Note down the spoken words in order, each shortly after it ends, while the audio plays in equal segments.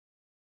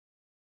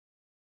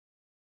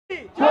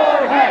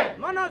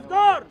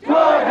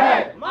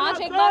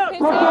आज एक बार फिर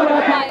से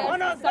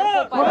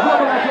सड़कों पर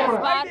इस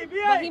बार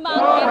वही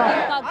मांग है कि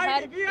इनका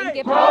घर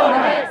इनके पास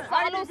रहे।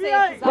 सालों से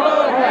इंतजार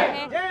कर रहे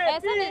हैं।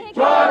 ऐसा नहीं है कि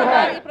पहली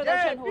बार ये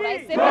प्रदर्शन हो रहा है,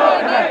 इससे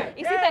पहले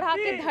भी इसी तरह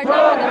के धरना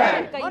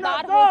प्रदर्शन कई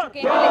बार हो चुके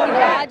हैं,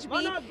 लेकिन आज भी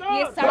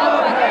ये सड़क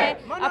पर है,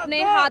 अपने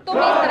हाथों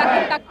में इस तरह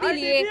की तख्ती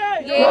लिए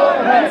ये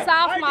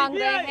इंसाफ मांग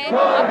रहे हैं,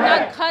 अपना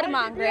घर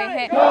मांग रहे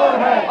हैं।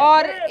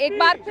 और एक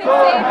बार फिर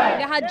से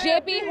यहाँ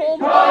जेपी होम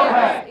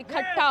बायर्स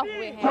इकट्ठा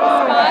हुए हैं।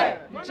 इस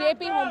बार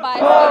जेपी होम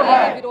बायर्स के लिए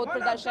ये विरोध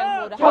प्रदर्शन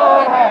हो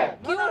रहा है।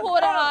 क्यों हो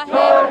रहा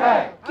है,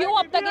 क्यों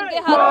अब तक इनके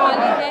हाथ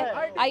खाली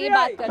है, आइए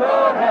बात करते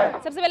हैं।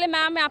 सबसे पहले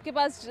मैम, मैं आपके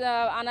पास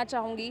आना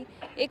चाहूँगी।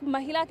 एक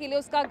महिला के लिए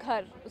उसका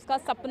घर उसका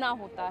सपना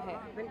होता है,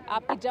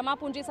 आपकी जमा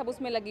पूंजी सब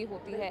उसमें लगी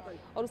होती है,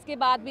 और उसके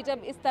बाद भी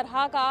जब इस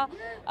तरह का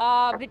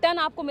रिटर्न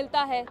आपको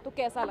मिलता है तो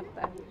कैसा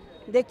लगता है?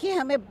 देखिए,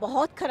 हमें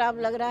बहुत ख़राब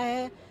लग रहा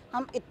है।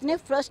 हम इतने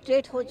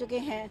फ्रस्ट्रेट हो चुके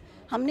हैं।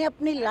 हमने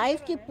अपनी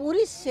लाइफ की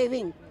पूरी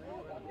सेविंग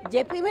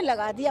जेपी में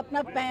लगा दी,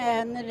 अपना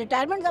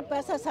रिटायरमेंट का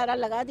पैसा सारा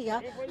लगा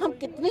दिया। हम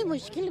कितनी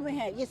मुश्किल में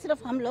हैं ये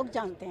सिर्फ हम लोग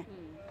जानते हैं,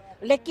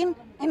 लेकिन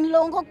इन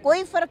लोगों को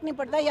कोई फ़र्क नहीं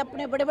पड़ता। ये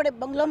अपने बड़े बड़े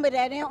बंगलों में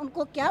रह रहे हैं,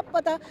 उनको क्या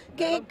पता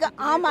कि एक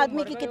आम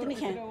आदमी की कितनी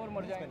है।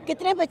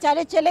 कितने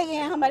बेचारे चले गए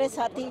हैं हमारे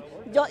साथी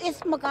जो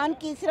इस मकान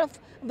की सिर्फ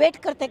वेट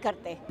करते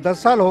करते।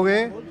 10 साल हो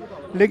गए,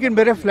 लेकिन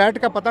मेरे फ्लैट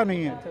का पता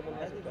नहीं है।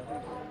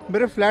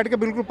 मेरे फ्लैट का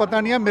बिल्कुल पता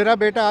नहीं है। मेरा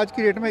बेटा आज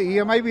की डेट में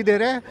ईएमआई भी दे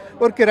रहा है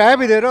और किराया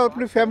भी दे रहा है और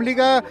अपनी फैमिली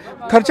का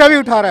खर्चा भी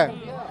उठा रहा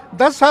है।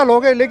 10 साल हो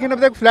गए, लेकिन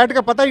अब तक फ्लैट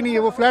का पता ही नहीं है।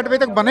 वो फ्लैट अभी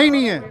तक बना ही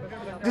नहीं है।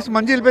 जिस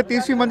मंजिल पे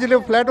 30वीं मंजिल है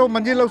फ्लैट, वो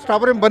मंजिल उस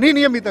टावर में बनी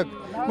नहीं है अभी तक।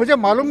 मुझे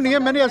मालूम नहीं है।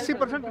 मैंने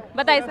 80%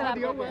 बताइए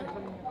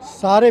सर।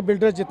 सारे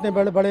बिल्डर्स, जितने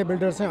बड़े बड़े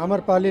बिल्डर्स हैं,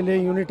 अमरपाली लें,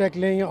 यूनिटेक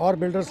लें या और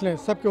बिल्डर्स लें,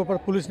 सबके ऊपर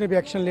पुलिस ने भी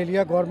एक्शन ले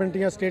लिया, गवर्नमेंट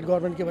या स्टेट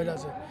गवर्नमेंट की वजह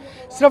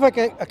से। सिर्फ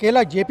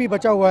अकेला जेपी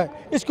बचा हुआ है,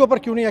 इसके ऊपर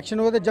क्यों नहीं एक्शन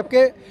हुआ था?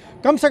 जबकि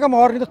कम से कम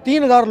और नहीं तो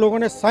 3000 लोगों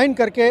ने साइन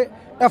करके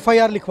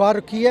एफआईआर लिखवा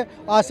रखी है।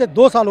 आज से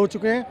 2 साल हो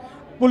चुके हैं।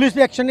 पुलिस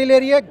भी एक्शन नहीं ले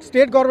रही है,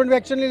 स्टेट गवर्नमेंट भी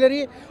एक्शन नहीं ले रही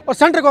है और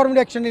सेंट्रल गवर्नमेंट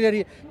भी एक्शन नहीं ले रही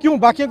है। क्यों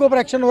बाकियों के ऊपर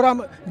एक्शन हो रहा,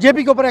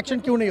 जेपी के ऊपर एक्शन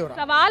क्यों नहीं हो रहा?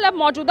 सवाल अब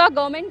मौजूदा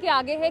गवर्नमेंट के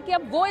आगे है कि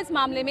अब वो इस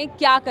मामले में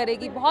क्या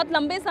करेगी। बहुत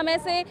लंबे समय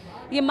से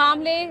ये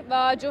मामले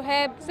जो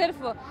है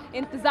सिर्फ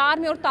इंतजार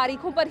में और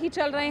तारीखों पर ही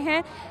चल रहे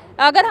हैं।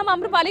 अगर हम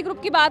आम्रपाली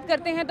ग्रुप की बात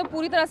करते हैं तो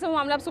पूरी तरह से वो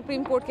मामला अब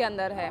सुप्रीम कोर्ट के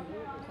अंदर है।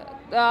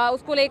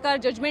 उसको लेकर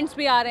जजमेंट्स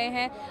भी आ रहे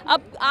हैं।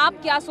 अब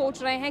आप क्या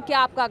सोच रहे हैं, क्या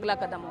आपका अगला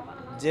कदम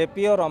होगा?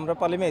 जेपी और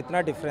आम्रपाली में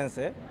इतना डिफरेंस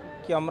है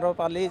कि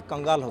आम्रपाली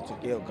कंगाल हो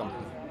चुकी है वो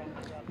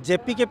कंपनी।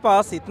 जेपी के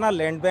पास इतना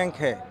लैंड बैंक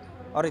है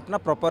और इतना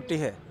प्रॉपर्टी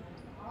है,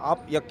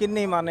 आप यकीन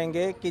नहीं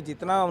मानेंगे कि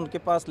जितना उनके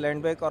पास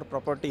लैंड बैंक और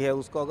प्रॉपर्टी है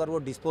उसको अगर वो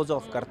डिस्पोज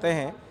ऑफ करते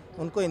हैं,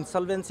 उनको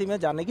इंसॉल्वेंसी में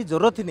जाने की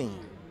ज़रूरत ही नहीं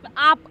है।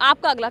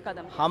 आपका अगला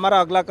कदम? हमारा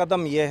अगला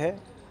कदम ये है,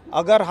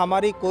 अगर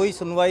हमारी कोई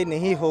सुनवाई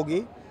नहीं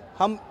होगी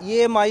हम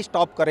ईएमआई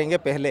स्टॉप करेंगे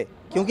पहले,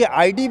 क्योंकि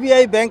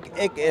आईडीबीआई बैंक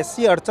एक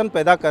ऐसी अड़चन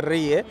पैदा कर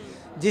रही है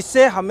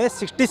जिससे हमें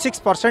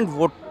 66%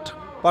 वोट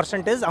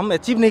परसेंटेज हम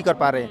अचीव नहीं कर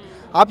पा रहे हैं।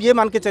 आप ये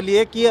मान के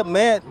चलिए कि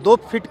मैं 2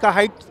 फीट का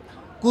हाइट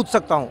कूद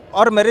सकता हूँ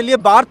और मेरे लिए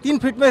बार 3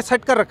 फीट में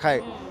सेट कर रखा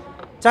है,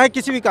 चाहे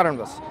किसी भी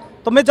कारणवश,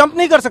 तो मैं जंप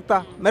नहीं कर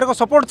सकता। मेरे को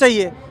सपोर्ट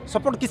चाहिए।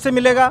 सपोर्ट किससे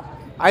मिलेगा?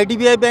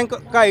 आईडीबीआई बैंक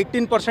का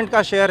 18%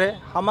 का शेयर है,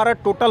 हमारा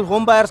टोटल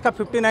होम बायर्स का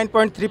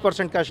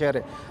 59.3% का शेयर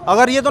है।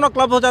 अगर ये दोनों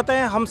क्लब हो जाते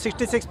हैं हम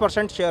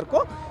 66% शेयर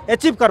को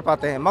अचीव कर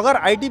पाते हैं। मगर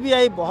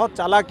आईडीबीआई बहुत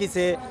चालाकी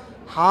से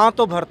हाँ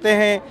तो भरते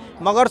हैं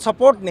मगर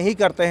सपोर्ट नहीं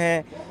करते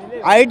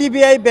हैं।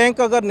 आईडीबीआई बैंक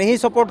अगर नहीं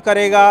सपोर्ट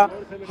करेगा,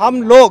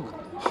 हम लोग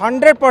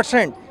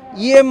 100%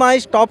 ईएमआई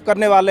स्टॉप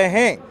करने वाले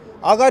हैं।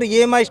 अगर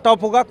ईएमआई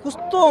स्टॉप होगा कुछ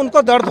तो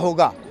उनको दर्द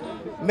होगा।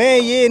 मैं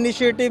ये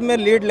इनिशिएटिव में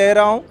लीड ले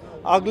रहा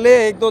हूँ। अगले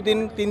 1-2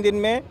 दिन 3 दिन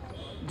में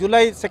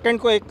जुलाई 2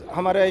 को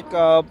हमारा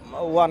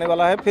वो आने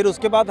वाला है। फिर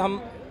उसके बाद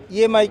हम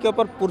ईएमआई के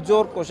ऊपर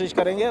पुरजोर कोशिश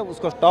करेंगे,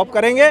 उसको स्टॉप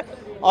करेंगे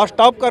और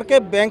स्टॉप करके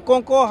बैंकों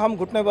को हम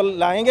घुटने बल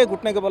लाएंगे।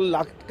 घुटने के बल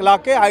ला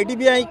के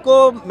आईडीबीआई को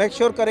मेक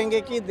श्योर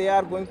करेंगे कि they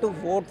are going to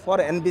vote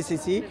for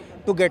NBCC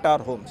to get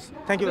our Holmes.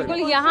 Thank you. बिल्कुल,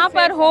 यहाँ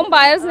पर होम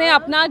बायर्स ने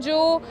अपना जो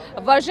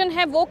वर्जन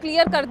है वो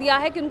क्लियर कर दिया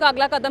है कि उनका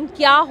अगला कदम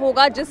क्या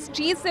होगा। जिस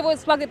चीज़ से वो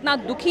इस वक्त इतना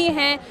दुखी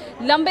हैं,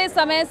 लंबे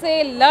समय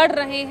से लड़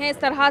रहे हैं, इस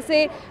तरह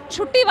से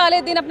छुट्टी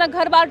वाले दिन अपना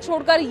घर बार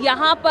छोड़कर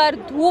यहाँ पर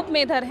धूप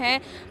में इधर हैं,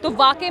 तो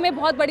वाकई में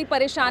बहुत बड़ी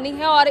परेशानी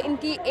है। और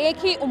इनकी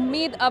एक ही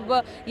उम्मीद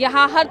अब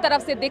यहाँ हर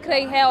तरफ से दिख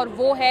रही है और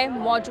वो है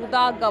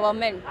मौजूदा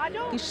गवर्नमेंट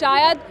कि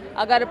शायद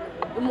अगर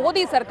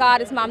मोदी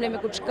सरकार इस मामले में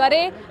कुछ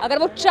करे, अगर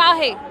वो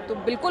चाहे तो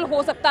बिल्कुल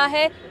हो सकता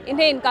है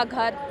इन्हें इनका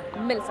घर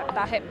मिल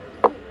सकता है।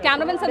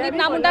 कैमरामैन संदीप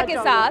नामुंडा के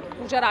साथ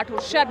पूजा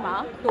राठौर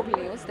शर्मा,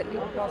 टोटल न्यूज़ दिल्ली।